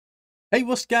Hey,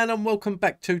 what's going on? Welcome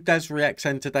back to DAZ Reacts,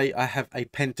 and today I have a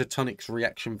Pentatonix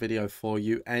reaction video for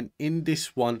you. And in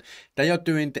this one, they are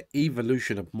doing the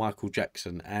evolution of Michael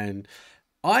Jackson, and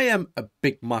I am a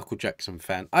big Michael Jackson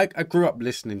fan. I grew up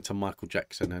listening to Michael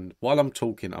Jackson, and while I'm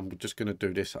talking, I'm just going to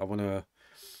do this. I want to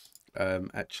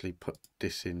actually put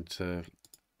this into...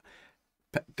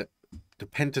 The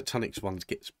Pentatonix ones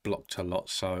gets blocked a lot,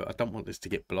 so I don't want this to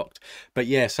get blocked. But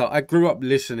yeah, so I grew up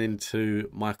listening to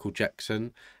Michael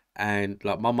Jackson. And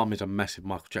like, my mum is a massive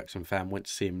Michael Jackson fan. Went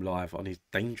to see him live on his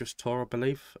Dangerous tour, I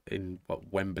believe, in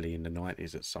Wembley in the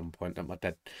 90s at some point. That my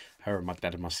dad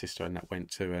and my sister and that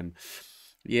went to. And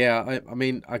yeah, I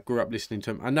mean, I grew up listening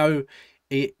to him. I know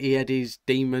he had his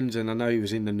demons, and I know he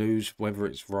was in the news. Whether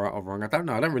it's right or wrong, I don't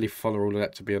know. I don't really follow all of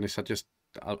that, to be honest.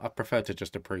 I prefer to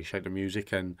just appreciate the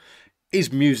music, and his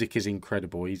music is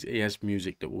incredible. He has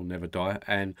music that will never die,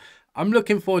 and I'm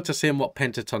looking forward to seeing what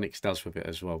Pentatonix does with it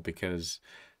as well, because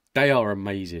they are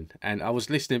amazing. And I was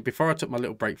listening, before I took my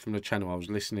little break from the channel, I was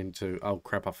listening to, oh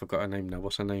crap, I forgot her name now.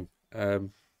 What's her name? I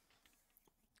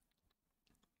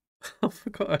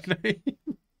forgot her name.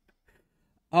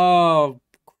 Oh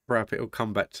crap, it'll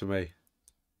come back to me.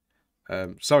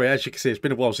 Sorry, as you can see, it's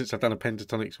been a while since I've done a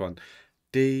Pentatonix one.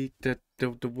 The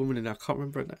woman in, I can't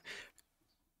remember her name.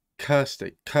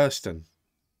 Kirsten.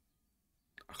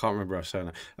 I can't remember her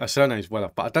surname. Her surname's well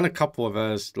up, but I've done a couple of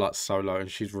hers like solo, and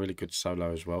she's really good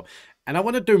solo as well. And I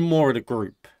want to do more of the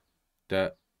group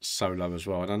that solo as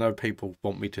well. And I know people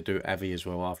want me to do Avi as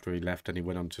well after he left and he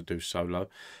went on to do solo.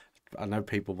 I know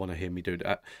people want to hear me do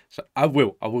that, so I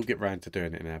will get round to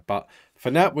doing it now. But for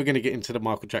now, we're going to get into the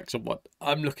Michael Jackson one.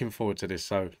 I'm looking forward to this,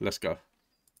 so let's go.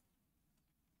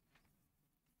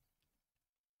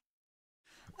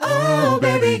 Oh,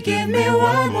 baby, give me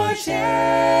one more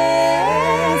chance.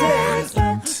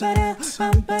 I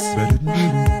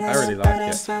really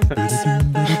like it.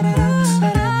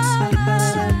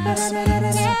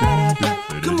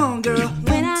 Come on, girl.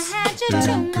 When I had you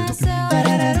to myself,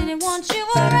 I didn't want you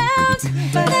around.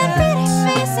 That pretty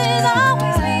faces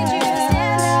always made you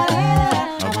stand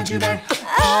out. I want you back.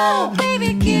 Oh,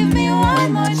 baby, give me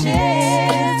one more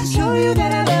chance to show you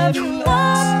that I love you.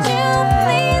 Won't you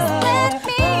please let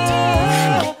me?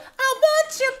 I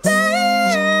want you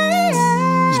back.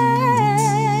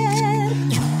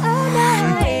 Oh, no.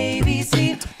 ABC,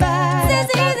 it's as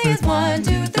easy as 1,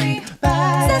 2, 3,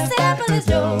 5. It's as simple as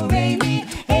do, re, mi.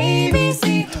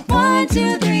 ABC, 1,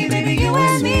 2, 3, baby, you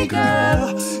and me,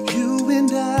 girl. You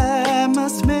and I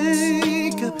must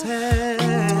make a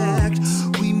pact.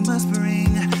 We must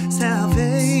bring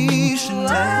salvation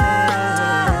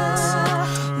back.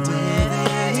 Where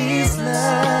there is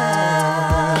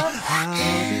love, I'll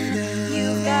be there.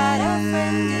 You've got a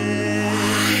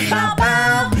friend. Bow,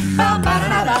 bow, bow, bow, da,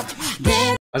 da, da.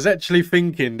 I was actually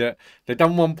thinking that they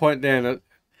done one point there, and I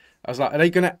was like, are they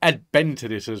going to add Ben to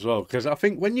this as well? Because I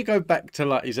think when you go back to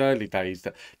like his early days,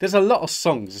 there's a lot of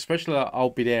songs, especially like I'll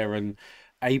Be There and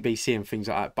ABC and things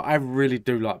like that. But I really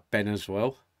do like Ben as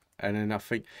well. And then I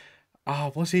think,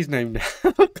 oh, what's his name now?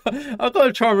 I've got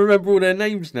to try and remember all their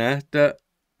names now.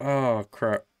 Oh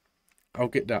crap, I'll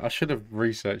get that. I should have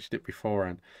researched it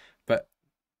beforehand. But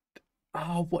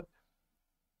oh, what?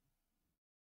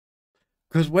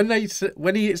 Because when he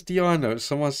hits the high note,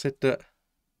 someone said that.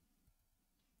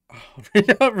 Oh,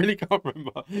 I really can't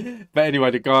remember. But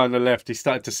anyway, the guy on the left, he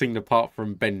started to sing the part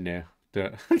from Ben there.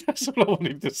 That's all I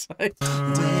wanted to say.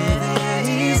 Where there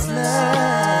is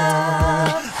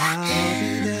love, I'll be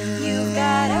there. You've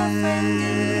got a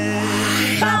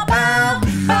friend. Bow, bow,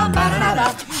 bow, bow, da, da, da.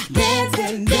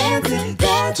 Dancing, dancing,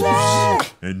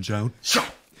 dancing. And shout,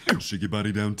 shake your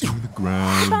body down to the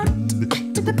ground.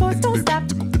 To the boys, don't stop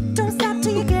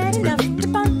till you get enough. To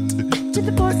bump to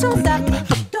the boys, don't stop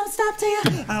till you.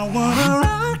 I wanna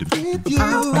rock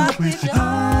with you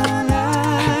all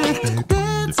night.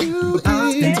 Dance you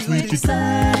into the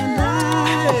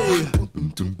sunlight.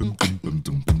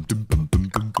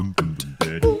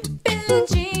 Billie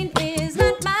Jean is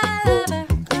not my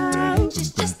lover.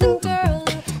 She's just a girl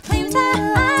who claims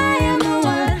that I am the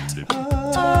one.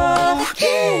 Oh, the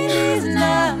kid is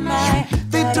not mine.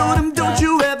 They told him, don't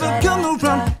you ever come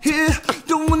around here.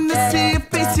 Don't wanna see your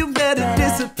face, you better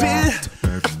disappear.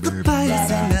 The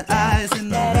fire's in the eyes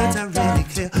and the words are really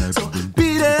clear. So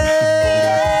beat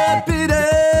it, beat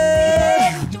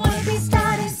it. You wanna be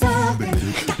starting something?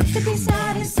 Got to be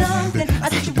starting something. I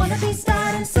said you wanna be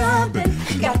starting something.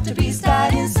 Got to be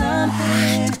starting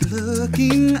something.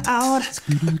 Looking out,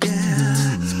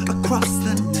 yeah, across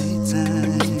the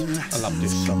nighttime. I love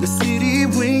this song. The city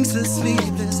winks a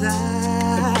sleepless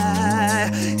eye.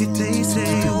 They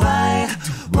say why?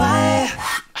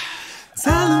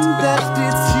 Tell them that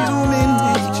it's human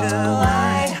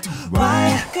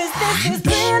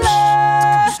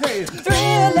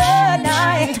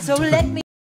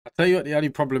Tell you what, the only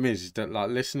problem is that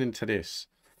like listening to this,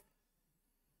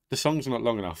 the song's not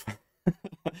long enough.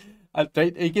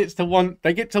 They get to one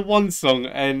song,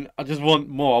 and I just want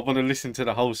more. I want to listen to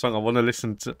the whole song. I want to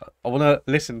listen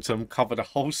to them cover the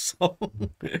whole song,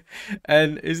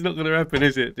 and it's not going to happen,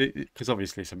 is it? Because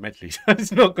obviously it's a medley, so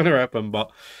it's not going to happen.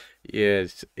 But yeah,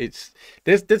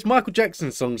 there's Michael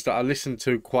Jackson songs that I listen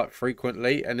to quite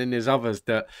frequently, and then there's others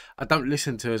that I don't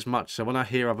listen to as much. So when I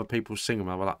hear other people sing them,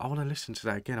 I'm like, I want to listen to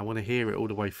that again. I want to hear it all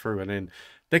the way through, and then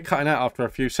they're cutting out after a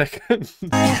few seconds.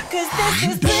 Cause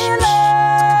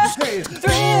this is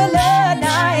thriller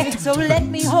night. So let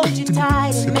me hold you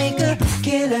tight and make a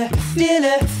killer,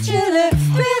 chiller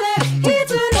here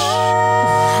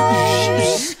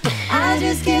tonight. I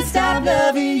just can't stop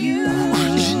loving you.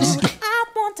 I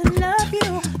want to love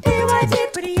you.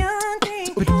 DYT, pretty young thing.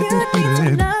 You need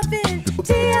some loving.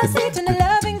 TLC to the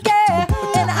loving care,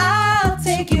 and I'll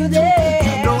take you there.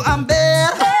 You know I'm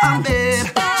bad, I'm bad.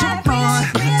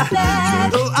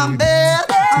 You know I'm bad,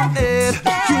 I'm bad.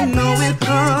 You know it,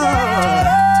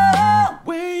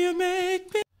 Where you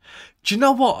make me. Do you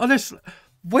know what? Honestly,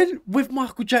 with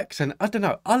Michael Jackson, I don't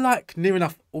know. I like near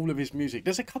enough all of his music.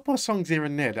 There's a couple of songs here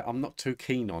and there that I'm not too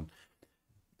keen on.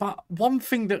 But one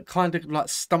thing that kind of like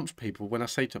stumps people when I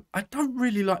say to them, I don't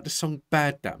really like the song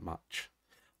Bad that much.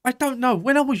 I don't know.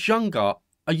 When I was younger,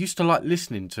 I used to like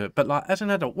listening to it, but like as an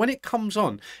adult, when it comes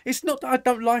on, it's not that I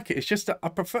don't like it. It's just that I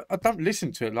don't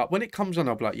listen to it. Like when it comes on,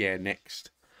 I'll be like, yeah, next.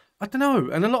 I don't know.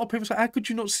 And a lot of people say, how could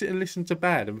you not sit and listen to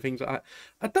Bad and things like that?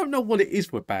 I don't know what it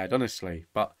is with Bad, honestly.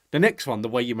 But the next one, The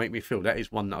Way You Make Me Feel, that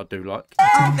is one that I do like.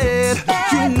 I'm bad.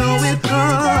 You know it,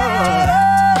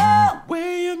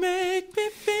 Where you make me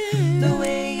feel. The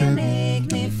way you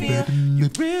make me feel. You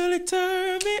really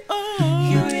turn me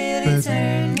on. You really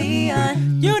turn me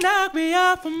on. You knock me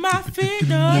off of my feet. You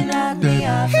knock me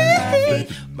off of my feet.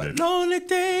 My lonely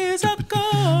days are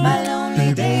gone. My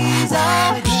lonely days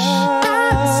are gone.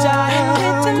 Starting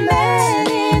with the man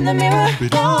in the mirror.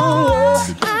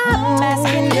 Oh, I'm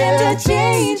asking him to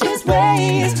change his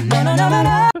ways. No, no, no, no,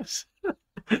 no.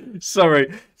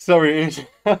 Sorry.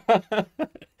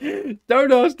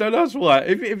 Don't ask why.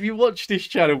 If you watch this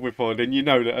channel before, then you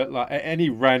know that at any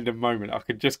random moment I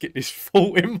could just get this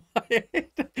thought in my head,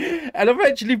 and I've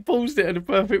actually paused it at the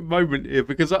perfect moment here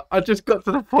because I just got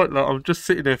to the point like I'm just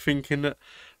sitting there thinking that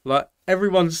like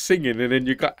everyone's singing, and then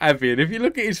you got Avi, and if you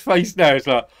look at his face now, it's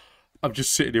like I'm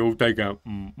just sitting here all day going,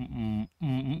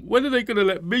 when are they going to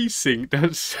let me sing?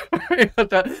 Sorry,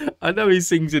 I know he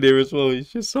sings in here as well. It's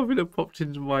just something that popped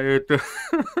into my head.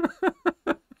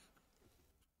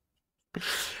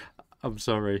 I'm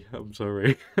sorry.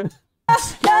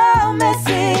 No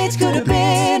message could have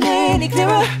been any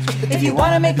clearer. If you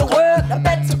want to make the world a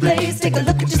better place, take a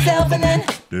look at yourself and then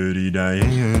Dirty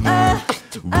Diana.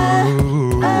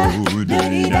 Whoa,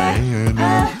 Dirty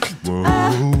Diana. Whoa.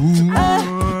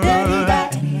 Dirty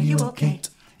Diana, are you okay?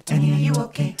 Danny, are you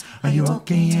okay? Are you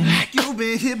okay? You've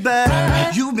been hit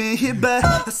by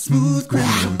a smooth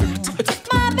criminal.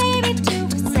 My baby too.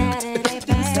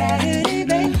 Saturday,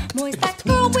 babe. Moist like to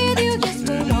go with you, just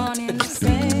for one in the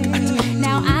same.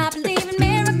 Now I believe in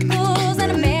miracles,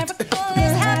 and a miracle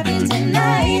is happening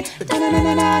tonight.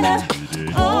 Da-na-na-na-na.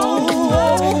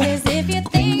 Oh, 'cause if you're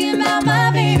thinking about my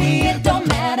baby, it don't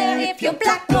matter if you're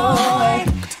black or white.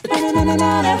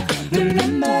 Na-na-na-na-na.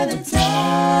 Remember the time.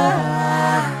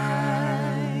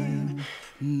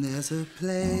 There's a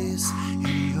place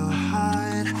in your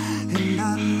heart, and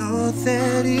I know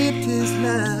that it is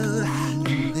love.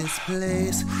 And this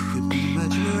place could be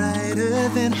much brighter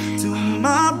than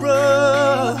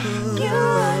tomorrow.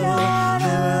 There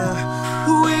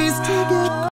are ways to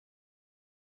get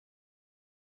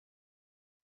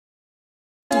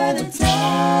The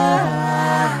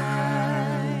time.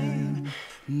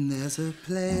 There's a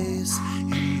place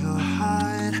in your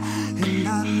heart, and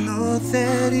I know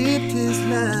that it is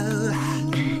love.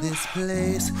 And this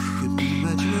place could be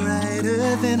much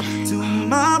brighter than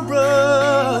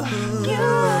tomorrow.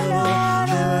 There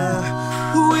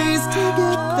are ways to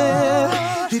get there.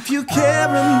 If you care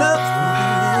enough for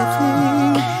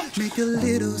everything, make a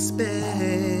little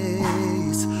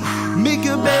space, make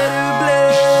a better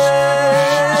place.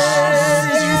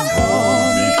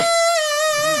 Hold me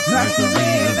like the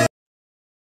river.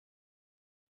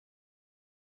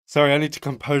 Sorry, I need to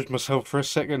compose myself for a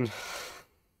second.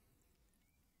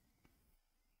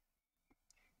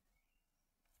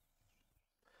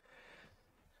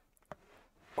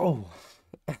 Oh.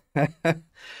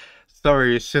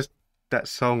 Sorry, it's just that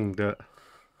song that...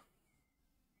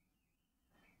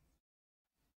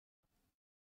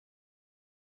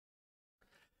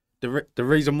 The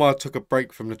reason why I took a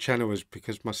break from the channel was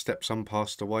because my stepson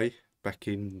passed away back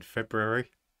in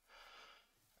February,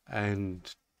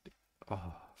 and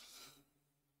oh,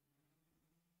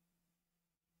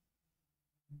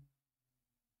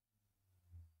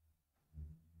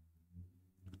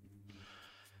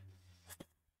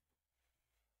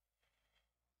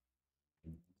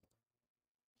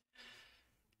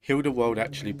 Heal the World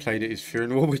actually played at his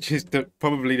funeral, which is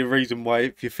probably the reason why,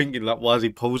 if you're thinking like, why has he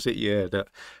paused it? Yeah,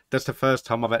 that's the first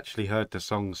time I've actually heard the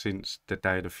song since the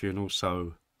day of the funeral.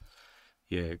 So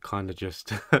yeah, it kind of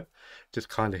just just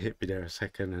kind of hit me there a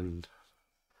second, and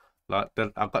like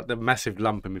I've got the massive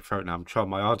lump in my throat now. I'm trying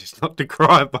my hardest not to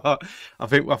cry, but I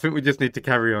think we just need to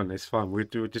carry on. It's fine. We're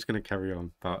just gonna carry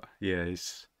on. But yeah,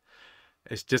 it's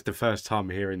just the first time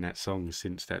hearing that song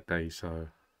since that day. So.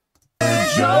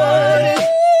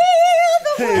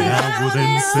 And I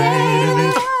wouldn't say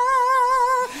this.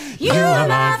 You are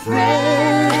my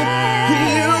friend.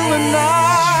 You are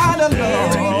not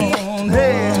alone.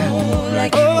 Hey. Oh,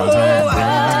 like you are my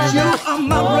brother. You are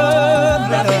my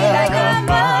brother. Like a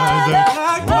mother.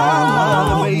 Like my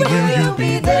mother. Will you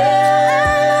be there?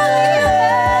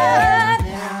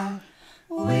 There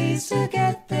are ways to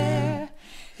get there.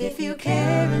 If you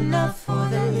care enough for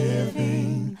the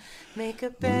living, make a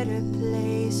better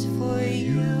place for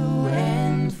you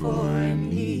and for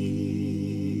me.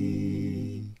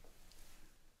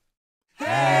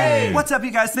 Hey! What's up,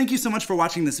 you guys? Thank you so much for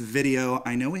watching this video.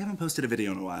 I know we haven't posted a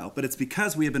video in a while, but it's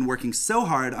because we have been working so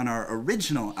hard on our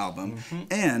original album,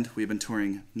 and we've been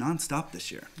touring non-stop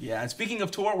this year. Yeah, and speaking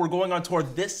of tour, we're going on tour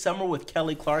this summer with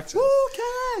Kelly Clarkson.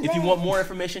 Okay. If you want more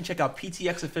information, check out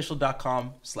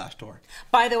ptxofficial.com/tour.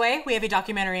 By the way, we have a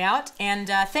documentary out, and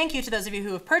thank you to those of you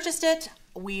who have purchased it.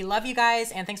 We love you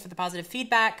guys, and thanks for the positive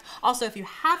feedback. Also, if you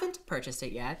haven't purchased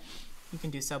it yet, you can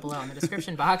do so below in the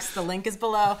description box. The link is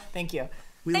below. Thank you.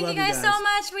 Thank you guys so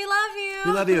much. We love you.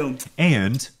 We love you.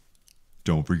 And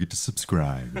don't forget to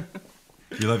subscribe.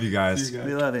 We love you guys.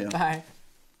 We love you. Bye.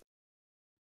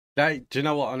 Do you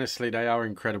know what? Honestly, they are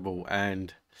incredible,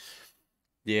 and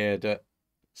yeah,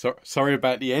 sorry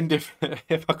about the end if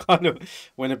I kind of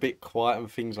went a bit quiet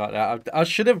and things like that. I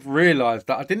should have realised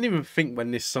that. I didn't even think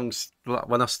when this song,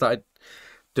 when I started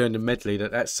doing the medley,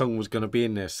 that song was going to be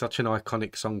in there. Such an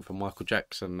iconic song for Michael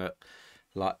Jackson that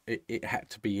like it had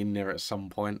to be in there at some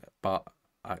point, but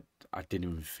I didn't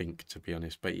even think, to be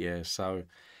honest. But yeah, so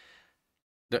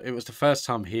it was the first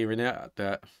time hearing it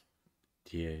that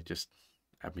yeah, just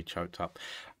had me choked up.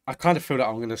 I kind of feel that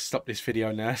I'm going to stop this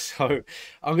video now, so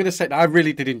I'm going to say that I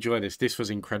really did enjoy this. This was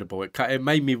incredible. It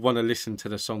made me want to listen to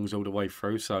the songs all the way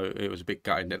through, so it was a bit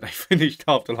gutting that they finished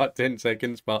after like 10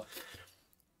 seconds, but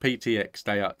PTX,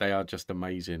 they are just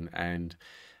amazing, and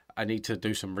I need to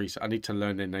do some research. I need to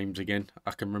learn their names again.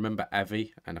 I can remember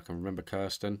Avi, and I can remember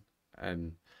Kirsten,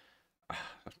 and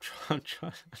I'm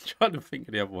trying to think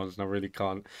of the other ones, and I really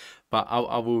can't. But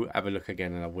I will have a look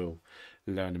again, and I will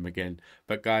learn them again.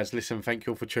 But guys, listen, thank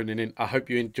you all for tuning in. I hope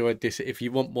you enjoyed this. If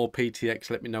you want more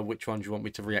PTX, let me know which ones you want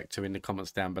me to react to in the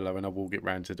comments down below, and I will get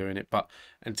round to doing it. But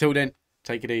until then,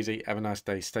 take it easy. Have a nice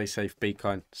day. Stay safe. Be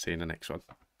kind. See you in the next one.